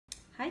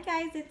Hi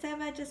guys, it's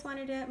Eva. I just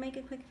wanted to make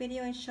a quick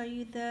video and show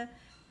you the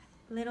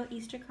little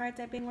Easter cards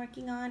I've been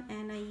working on,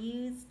 and I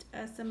used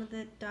some of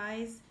the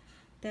dies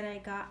that I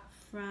got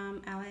from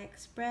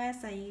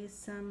AliExpress. I used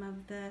some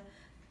of the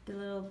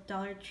little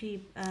Dollar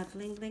Tree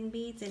bling bling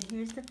beads, and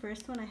here's the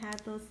first one. I had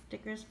those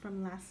stickers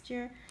from last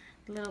year,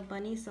 the little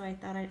bunny, so I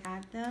thought I'd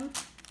add them.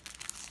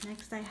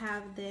 Next I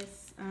have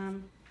this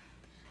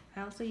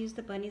I also used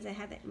the bunnies. I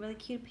had that really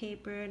cute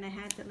paper, and I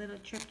had that little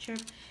chirp chirp.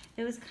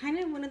 It was kind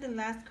of one of the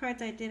last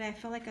cards I did. I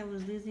felt like I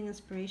was losing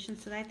inspiration,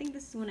 so I think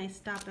this is when I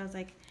stopped. I was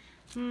like,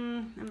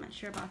 I'm not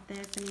sure about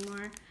this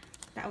anymore.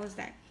 That was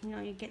that, you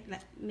get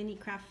that mini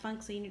craft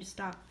funk, so you need to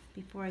stop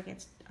before it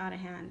gets out of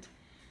hand.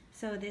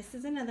 So this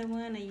is another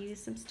one. I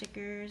used some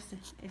stickers.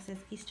 It says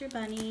Easter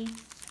Bunny.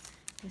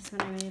 This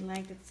one I really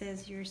liked. It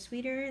says, "You're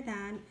sweeter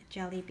than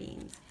jelly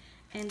beans."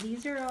 And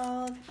these are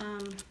all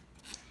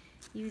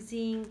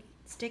using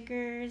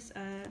stickers,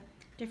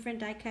 different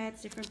die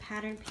cuts, different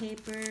pattern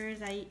papers.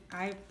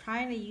 I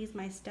probably used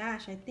my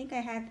stash. I think I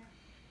had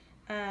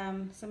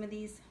some of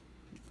these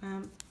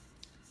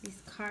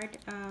card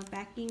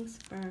backings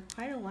for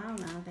quite a while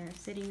now. They're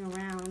sitting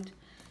around.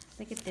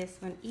 Look at this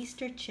one,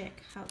 Easter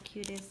Chick. How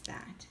cute is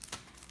that?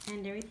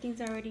 And everything's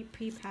already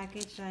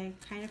pre-packaged. I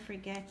kind of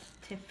forget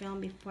to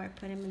film before I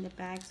put them in the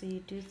bag, so you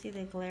do see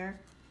the glare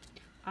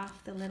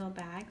off the little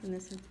bags. And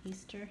this is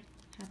Easter,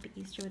 Happy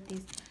Easter, with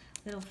these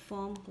little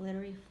foam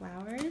glittery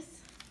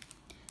flowers.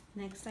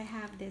 Next I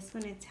have this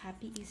one. It's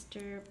Happy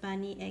Easter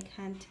Bunny Egg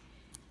Hunt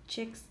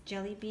Chicks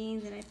Jelly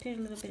Beans, and I put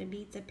a little bit of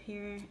beads up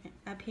here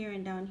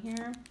and down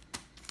here.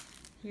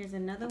 Here's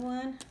another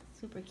one,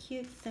 super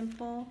cute,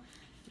 simple.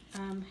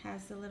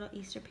 Has a little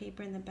Easter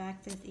paper in the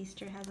back. Says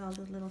Easter, has all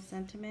those little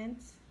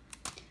sentiments.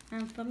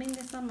 I'm filming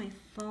this on my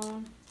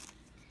phone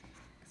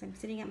because I'm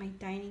sitting at my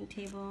dining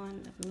table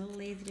and I'm a little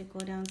lazy to go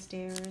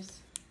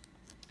downstairs.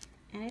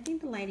 And I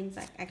think the lighting's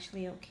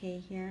actually okay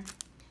here.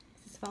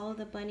 This is Follow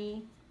the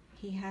Bunny.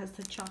 He has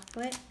the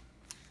chocolate.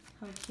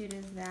 How cute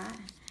is that?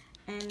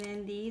 And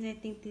then these, I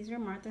think these are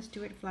Martha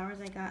Stewart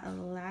flowers I got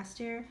last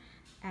year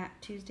at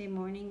Tuesday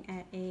morning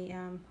at a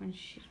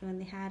when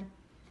they had a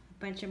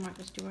bunch of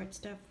Martha Stewart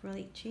stuff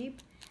really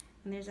cheap.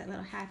 And there's that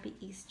little Happy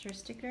Easter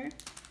sticker.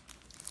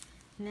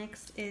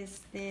 Next is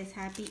this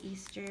Happy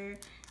Easter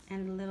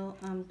and the little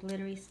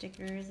glittery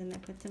stickers, and I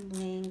put some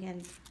bling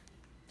and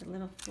the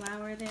little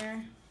flower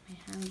there.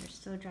 My hands are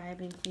so dry, I've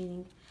been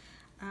cleaning.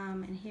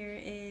 And here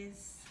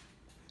is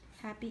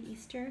Happy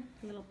Easter,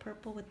 a little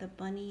purple with the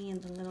bunny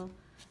and the little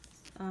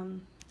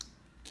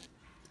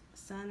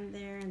sun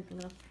there and the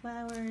little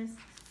flowers.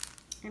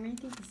 And I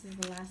think this is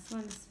the last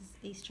one. This is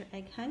Easter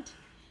Egg Hunt.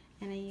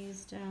 And I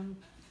used,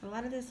 a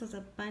lot of this was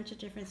a bunch of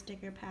different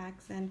sticker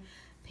packs and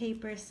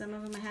papers. Some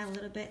of them I had a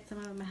little bit, some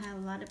of them I had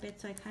a lot of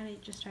bits. So I kind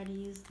of just tried to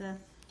use the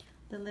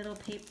little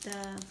paper,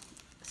 the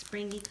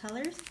springy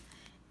colors.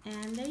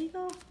 And there you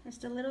go.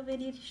 Just a little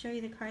video to show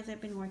you the cards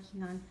I've been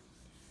working on.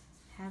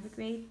 Have a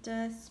great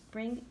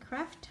spring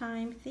craft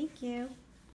time. Thank you.